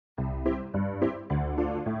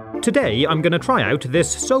Today I'm going to try out this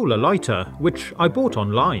solar lighter, which I bought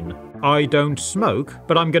online. I don't smoke,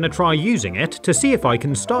 but I'm going to try using it to see if I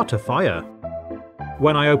can start a fire.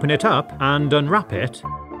 When I open it up and unwrap it,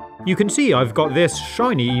 you can see I've got this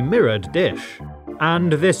shiny mirrored dish,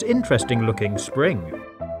 and this interesting looking spring.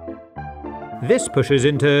 This pushes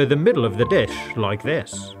into the middle of the dish like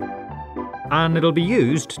this, and it'll be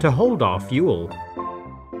used to hold our fuel.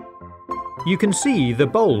 You can see the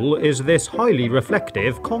bowl is this highly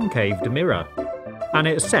reflective concaved mirror, and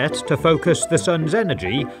it's set to focus the sun's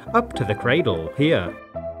energy up to the cradle here.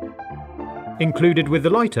 Included with the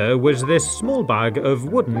lighter was this small bag of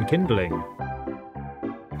wooden kindling.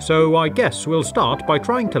 So I guess we'll start by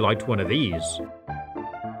trying to light one of these.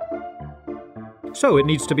 So it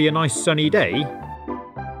needs to be a nice sunny day.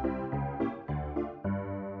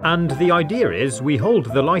 And the idea is we hold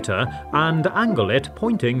the lighter and angle it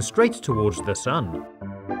pointing straight towards the sun.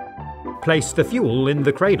 Place the fuel in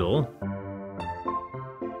the cradle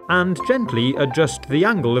and gently adjust the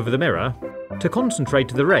angle of the mirror to concentrate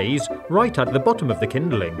the rays right at the bottom of the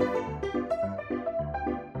kindling.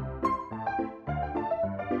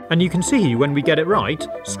 And you can see when we get it right,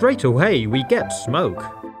 straight away we get smoke.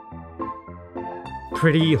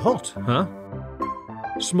 Pretty hot, huh?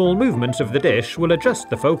 Small movements of the dish will adjust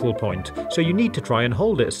the focal point, so you need to try and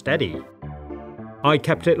hold it steady. I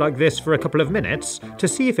kept it like this for a couple of minutes to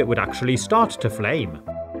see if it would actually start to flame.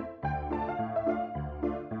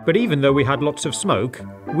 But even though we had lots of smoke,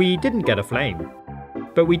 we didn't get a flame.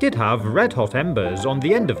 But we did have red-hot embers on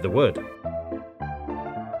the end of the wood.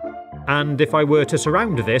 And if I were to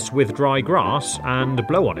surround this with dry grass and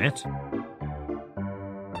blow on it,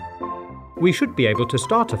 we should be able to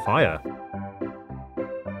start a fire.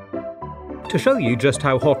 To show you just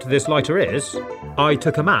how hot this lighter is, I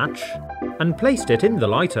took a match and placed it in the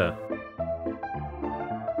lighter.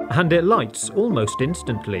 And it lights almost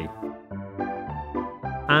instantly.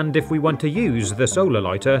 And if we want to use the solar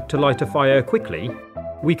lighter to light a fire quickly,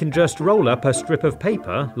 we can just roll up a strip of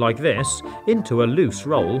paper like this into a loose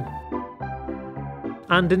roll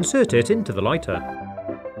and insert it into the lighter.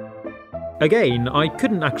 Again, I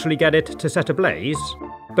couldn't actually get it to set ablaze,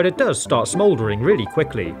 but it does start smouldering really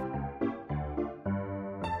quickly.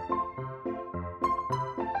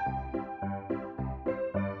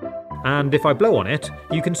 And if I blow on it,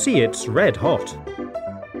 you can see it's red hot.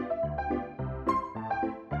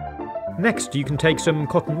 Next, you can take some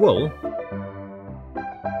cotton wool,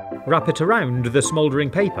 wrap it around the smouldering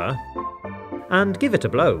paper, and give it a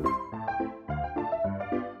blow.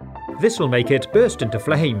 This will make it burst into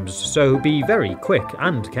flames, so be very quick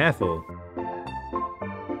and careful.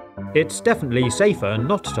 It's definitely safer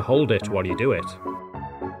not to hold it while you do it.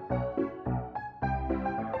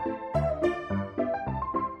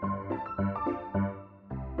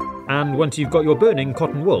 And once you've got your burning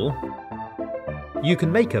cotton wool, you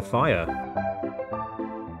can make a fire.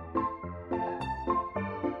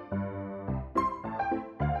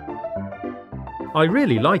 I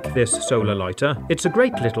really like this solar lighter, it's a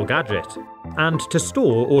great little gadget. And to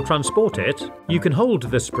store or transport it, you can hold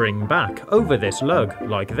the spring back over this lug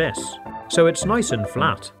like this, so it's nice and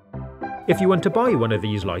flat. If you want to buy one of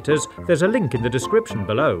these lighters, there's a link in the description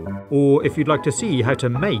below. Or if you'd like to see how to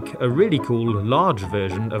make a really cool large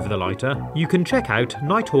version of the lighter, you can check out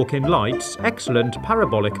Nighthawk in Light's excellent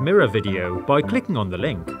parabolic mirror video by clicking on the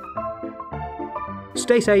link.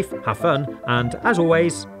 Stay safe, have fun, and as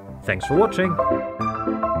always, thanks for watching.